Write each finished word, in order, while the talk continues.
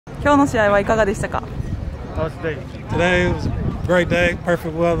今日の試合はいかがでしたか？ Today was a great day,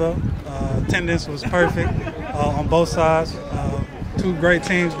 perfect weather. Attendance was perfect on both sides. Two great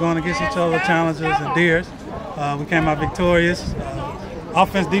teams going against each other, challenges and deers. We came out victorious.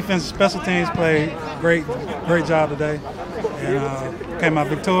 Offense, defense, special teams played great job today, and came out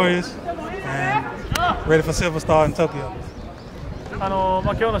victorious and ready for Silver Star in Tokyo. 今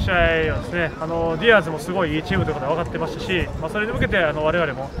日の試合はですね、ディアーズもすごいいいチームということは分かってましたし、それに向けて我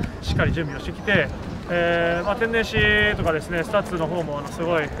々もしっかり準備をしてきて、天然史とかですね、スタッツの方もす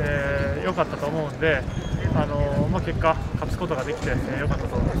ごい良かったと思うので、結果勝つことができて良かった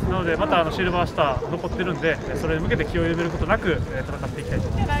と思います。なのでまたシルバースター残ってるんで、それに向けて気を緩めることなく戦っていきたいと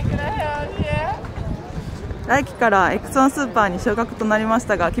思います。来季から X1 スーパーに昇格となりまし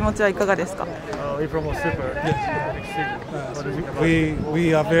たが、気持ちはいかがですか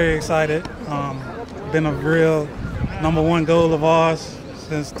？We are very excited. Been a real number one goal of ours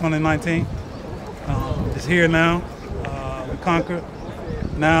since 2019. It's here now. We conquered.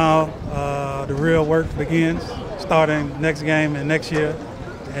 Now the real work begins, starting next game and next year,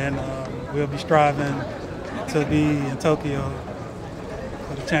 and we'll be striving to be in Tokyo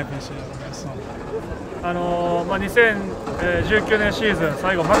for the championship this summer. 2019年シーズン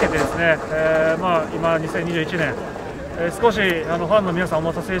最後負けてですね、今2021年、少しファンの皆さんお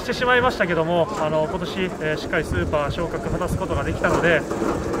待たせしてしまいましたけども、今年しっかりスーパー昇格果たすことができたので、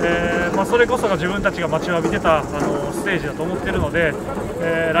それこそが自分たちが待ちわびてたステージだと思っているので、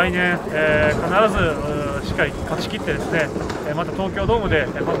来年、必ずしっかり勝ち切ってですね、また東京ドームで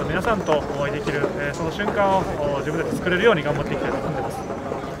ファンの皆さんとお会いできる、その瞬間を自分たち作れるように頑張っていきたいと思っています。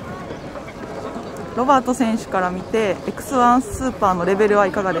ロバート選手から見て X1 スーパーのレベルは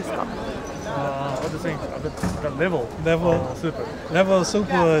いかがですか？What do you think? The level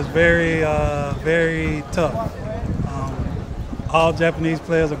super is very tough. All Japanese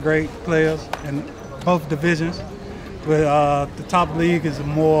players are great players in both divisions. But the top league is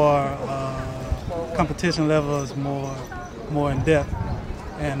more competition level is more in depth,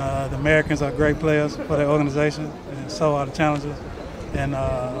 and the Americans are great players for their organization, and so are the challengers. And it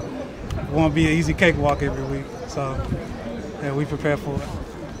won't be an easy cakewalk every week, so yeah, we prepare for it.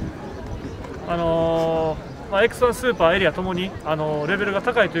 X1 スーパーエリアともにレベルが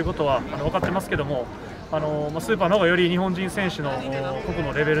高いということは分かってますけども、スーパーの方がより日本人選手の個々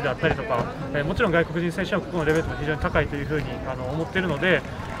のレベルであったりとか、もちろん外国人選手の個々のレベルも非常に高いというふうに思っているので、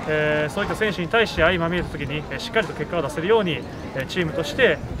そういった選手に対して相まみえたときにしっかりと結果を出せるようにチームとし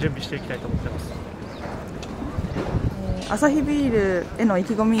て準備していきたいと思っています。アサヒビールへの意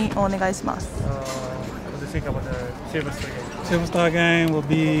気込みをお願いします。Silver Star game will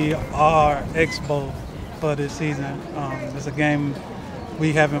be our expo for this season. It's a game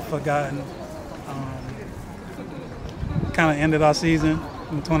we haven't forgotten. Kind of ended our season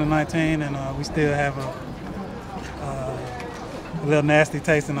in 2019, and we still have a little nasty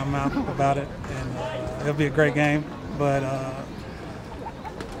taste in our mouth about it. And it'll be a great game, but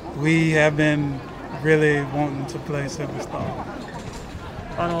we have been really wanting to play Silver Star.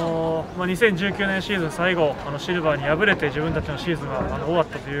 2019年シーズン最後シルバーに敗れて自分たちのシーズンが終わっ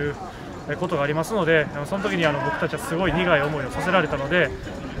たということがありますので、その時に僕たちはすごい苦い思いをさせられたので、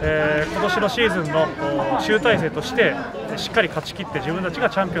今年のシーズンの集大成としてしっかり勝ち切って自分たちが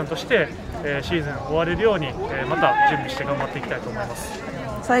チャンピオンとしてシーズン終われるようにまた準備して頑張っていきたいと思います。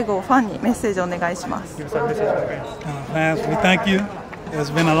最後ファンにメッセージをお願いします。Fans, we thank you. It's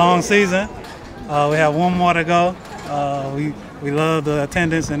been a long season. We have one more to go. We love the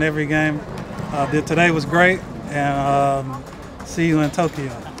attendance in every game. Today was great, and see you in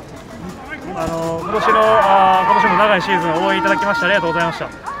Tokyo. 今年も長いシーズン応援いただきましてありがとうございました。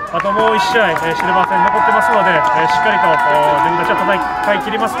あともう1試合シルバー戦残ってますので、しっかりと自分たちは戦い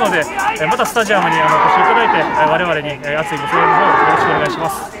切りますので、またスタジアムにお越しいただいて我々に熱いご声援の方よろしくお願いしま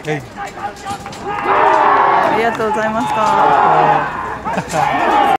す。ありがとうございました。